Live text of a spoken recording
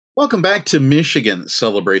Welcome back to Michigan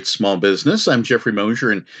Celebrates Small Business. I'm Jeffrey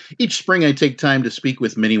Mosier, and each spring I take time to speak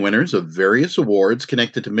with many winners of various awards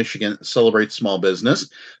connected to Michigan Celebrates Small Business.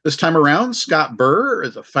 This time around, Scott Burr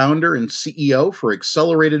is a founder and CEO for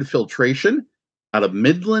Accelerated Filtration out of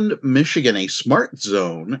Midland, Michigan, a Smart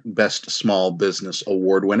Zone Best Small Business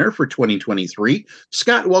Award winner for 2023.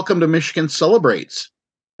 Scott, welcome to Michigan Celebrates.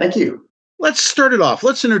 Thank you. Let's start it off.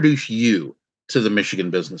 Let's introduce you to the Michigan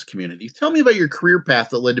business community. Tell me about your career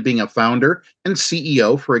path that led to being a founder and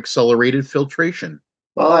CEO for Accelerated Filtration.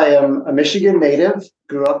 Well, I am a Michigan native,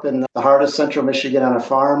 grew up in the heart of central Michigan on a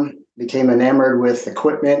farm, became enamored with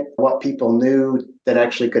equipment, what people knew that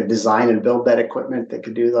actually could design and build that equipment that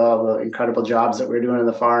could do all the incredible jobs that we were doing on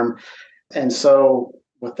the farm. And so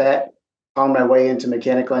with that, found my way into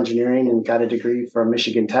mechanical engineering and got a degree from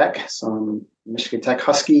Michigan Tech. So I'm a Michigan Tech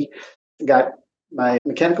Husky. Got my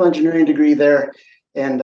mechanical engineering degree there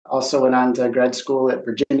and also went on to grad school at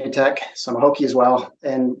Virginia Tech. So I'm a Hokie as well,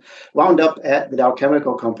 and wound up at the Dow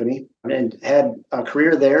Chemical Company and had a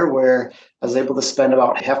career there where I was able to spend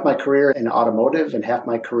about half my career in automotive and half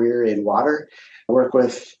my career in water. I work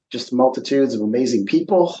with just multitudes of amazing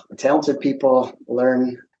people, talented people,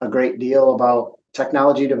 learn a great deal about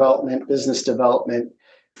technology development, business development,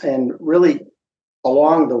 and really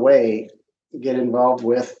along the way, get involved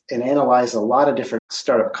with and analyze a lot of different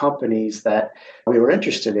startup companies that we were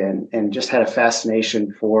interested in and just had a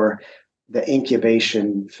fascination for the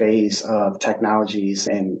incubation phase of technologies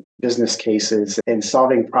and business cases and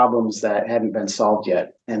solving problems that hadn't been solved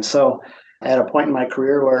yet. And so at a point in my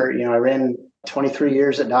career where, I ran 23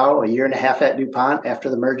 years at Dow, a year and a half at DuPont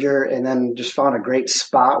after the merger, and then just found a great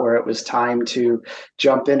spot where it was time to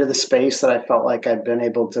jump into the space that I felt like I'd been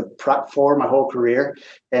able to prep for my whole career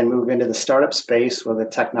and move into the startup space where the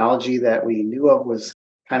technology that we knew of was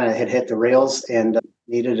kind of had hit the rails and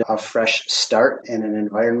needed a fresh start in an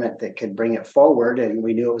environment that could bring it forward. And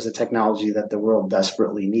we knew it was a technology that the world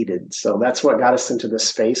desperately needed. So that's what got us into this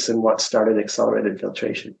space and what started Accelerated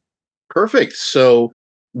Filtration. Perfect. So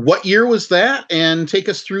what year was that? And take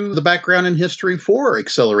us through the background and history for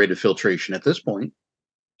Accelerated Filtration at this point.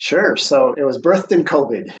 Sure. So it was birthed in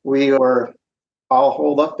COVID. We were all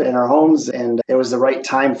holed up in our homes, and it was the right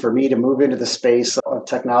time for me to move into the space of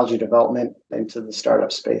technology development, into the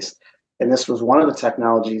startup space. And this was one of the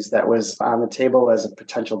technologies that was on the table as a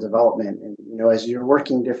potential development. And, as you're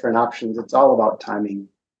working different options, it's all about timing.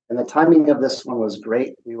 And the timing of this one was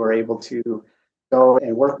great. We were able to go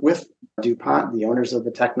and work with DuPont, the owners of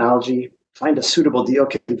the technology, find a suitable deal,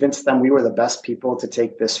 convince them we were the best people to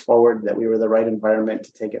take this forward, that we were the right environment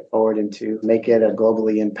to take it forward and to make it a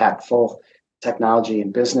globally impactful technology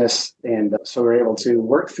and business. And so we were able to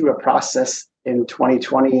work through a process in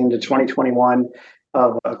 2020 into 2021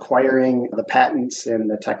 of acquiring the patents and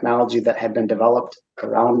the technology that had been developed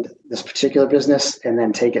around this particular business and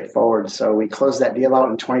then take it forward. So we closed that deal out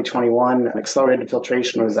in 2021. Accelerated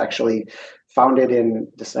Filtration was actually founded in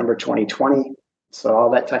December 2020. So all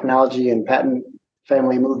that technology and patent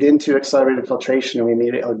family moved into Accelerated Filtration, and we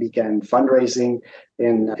immediately began fundraising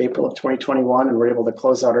in April of 2021, and we're able to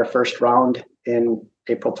close out our first round in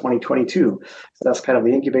April 2022. So that's kind of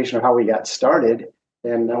the incubation of how we got started.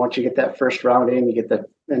 And once you get that first round in, you get the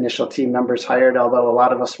initial team members hired, although a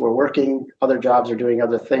lot of us were working other jobs or doing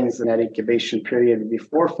other things in that incubation period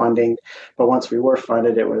before funding. But once we were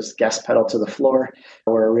funded, it was gas pedal to the floor.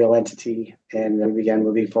 We're a real entity, and we began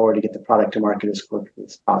moving forward to get the product to market as quickly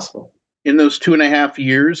as possible. In those 2.5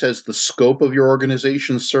 years, has the scope of your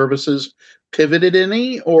organization's services pivoted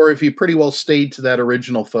any, or have you pretty well stayed to that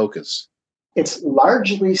original focus? It's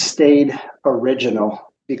largely stayed original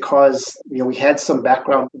because we had some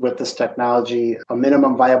background with this technology. A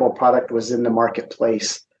minimum viable product was in the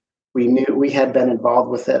marketplace. We knew we had been involved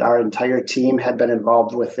with it. Our entire team had been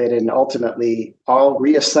involved with it, and ultimately all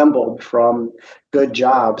reassembled from good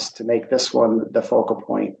jobs to make this one the focal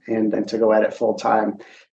point and to go at it full time.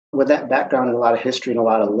 With that background and a lot of history and a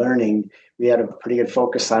lot of learning, we had a pretty good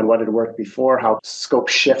focus on what had worked before, how scope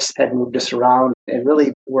shifts had moved us around, and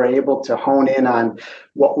really were able to hone in on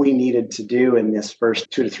what we needed to do in this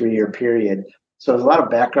first 2 to 3 year period. So there's a lot of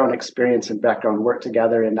background experience and background work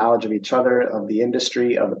together and knowledge of each other, of the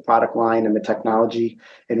industry, of the product line and the technology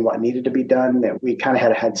and what needed to be done, that we kind of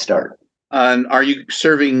had a head start. And are you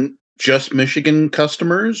serving just Michigan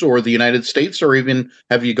customers or the United States, or even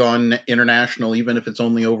have you gone international, even if it's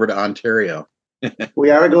only over to Ontario? We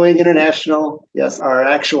are going international. Yes, our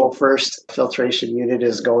actual first filtration unit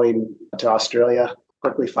is going to Australia,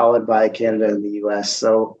 quickly followed by Canada and the US.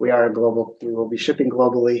 So we will be shipping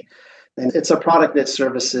globally. And it's a product that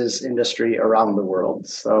services industry around the world.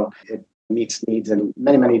 So it meets needs in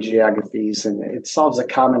many, many geographies, and it solves a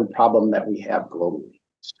common problem that we have globally.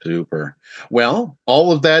 Super. Well,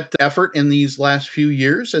 all of that effort in these last few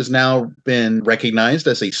years has now been recognized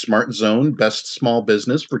as a Smart Zone Best Small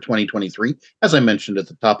Business for 2023, as I mentioned at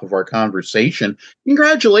the top of our conversation.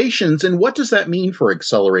 Congratulations. And what does that mean for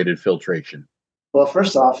accelerated filtration? Well,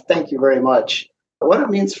 first off, thank you very much. What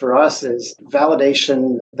it means for us is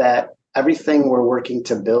validation that everything we're working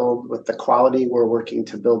to build, with the quality we're working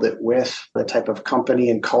to build it with, the type of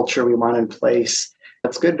company and culture we want in place,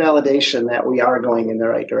 it's good validation that we are going in the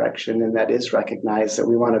right direction, and that is recognized that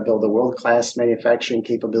we want to build a world-class manufacturing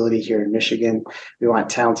capability here in Michigan. We want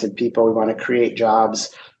talented people. We want to create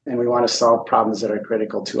jobs, and we want to solve problems that are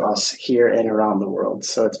critical to us here and around the world.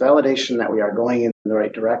 So it's validation that we are going in the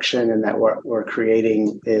right direction, and that what we're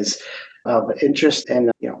creating is of interest and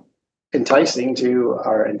enticing to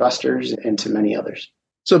our investors and to many others.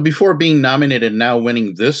 So before being nominated and now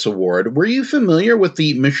winning this award, were you familiar with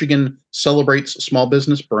the Michigan Celebrates Small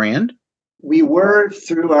Business brand? We were,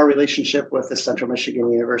 through our relationship with the Central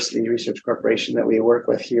Michigan University Research Corporation that we work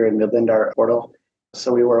with here in Midland, our portal.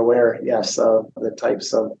 So we were aware, yes, of the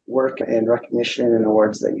types of work and recognition and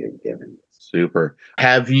awards that you've given. Super.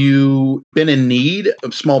 Have you been in need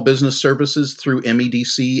of small business services through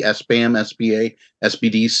MEDC, SBAM, SBA,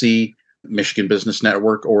 SBDC, Michigan Business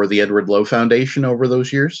Network, or the Edward Lowe Foundation over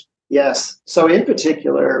those years? Yes. So in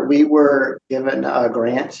particular, we were given a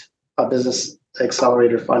grant, a Business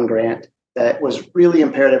Accelerator Fund grant, that was really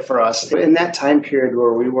imperative for us. In that time period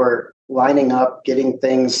where we were lining up, getting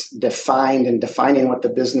things defined and defining what the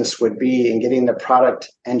business would be and getting the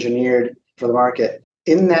product engineered for the market,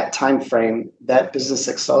 in that time frame, that Business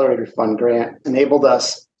Accelerator Fund grant enabled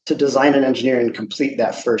us to design and engineer and complete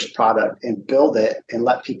that first product and build it and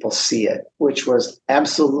let people see it, which was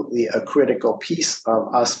absolutely a critical piece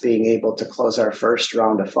of us being able to close our first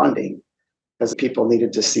round of funding, because people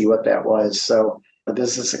needed to see what that was. So the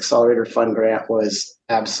Business Accelerator Fund grant was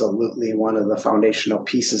absolutely one of the foundational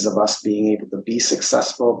pieces of us being able to be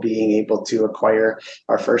successful, being able to acquire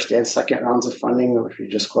our first and second rounds of funding, which we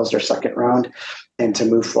just closed our second round, and to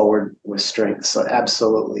move forward with strength. So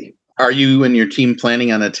absolutely. Are you and your team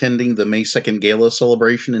planning on attending the May 2nd Gala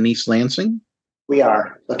celebration in East Lansing? We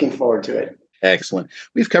are looking forward to it. Excellent.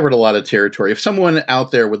 We've covered a lot of territory. If someone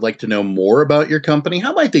out there would like to know more about your company,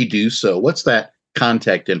 how might they do so? What's that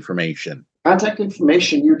contact information? Contact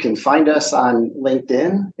information, you can find us on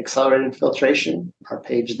LinkedIn, Accelerated Filtration, our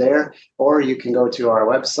page there, or you can go to our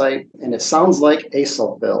website, and it sounds like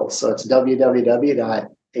ACELFIL, so it's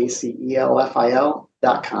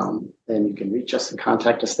www.acelfil.com, and you can reach us and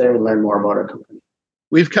contact us there and learn more about our company.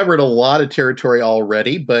 We've covered a lot of territory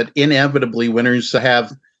already, but inevitably winners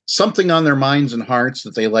have something on their minds and hearts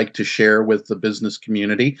that they like to share with the business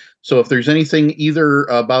community. So if there's anything either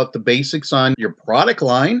about the basics on your product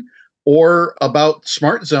line or about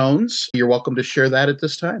smart zones, you're welcome to share that at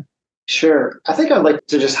this time. Sure. I think I'd like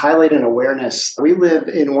to just highlight an awareness. We live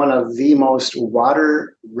in one of the most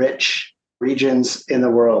water-rich regions in the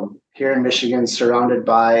world, here in Michigan, surrounded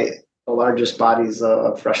by the largest bodies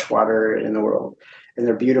of fresh water in the world. And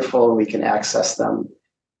they're beautiful, and we can access them.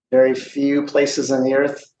 Very few places on the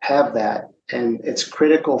earth have that. And it's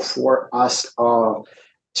critical for us all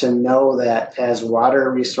to know that as water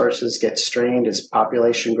resources get strained, as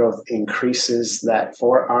population growth increases, that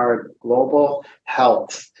for our global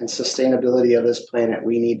health and sustainability of this planet,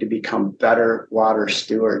 we need to become better water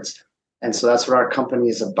stewards. And so that's what our company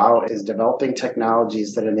is about, is developing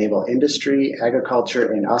technologies that enable industry,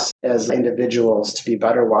 agriculture, and us as individuals to be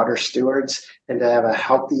better water stewards and to have a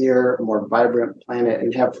healthier, more vibrant planet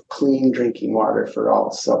and have clean drinking water for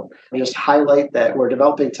all. So I just highlight that we're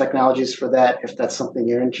developing technologies for that. If that's something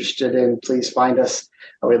you're interested in, please find us.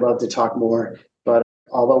 We'd love to talk more. But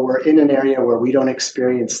although we're in an area where we don't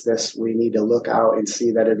experience this, we need to look out and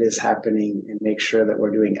see that it is happening and make sure that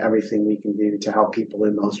we're doing everything we can do to help people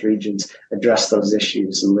in those regions address those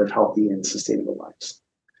issues and live healthy and sustainable lives.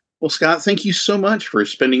 Well, Scott, thank you so much for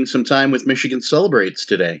spending some time with Michigan Celebrates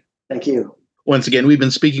today. Thank you. Once again, we've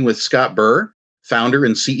been speaking with Scott Burr, founder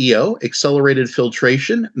and CEO, Accelerated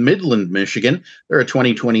Filtration, Midland, Michigan. They're a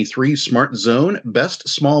 2023 Smart Zone Best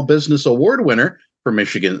Small Business Award winner for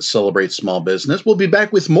Michigan Celebrate Small Business. We'll be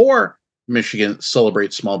back with more Michigan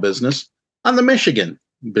Celebrate Small Business on the Michigan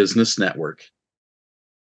Business Network.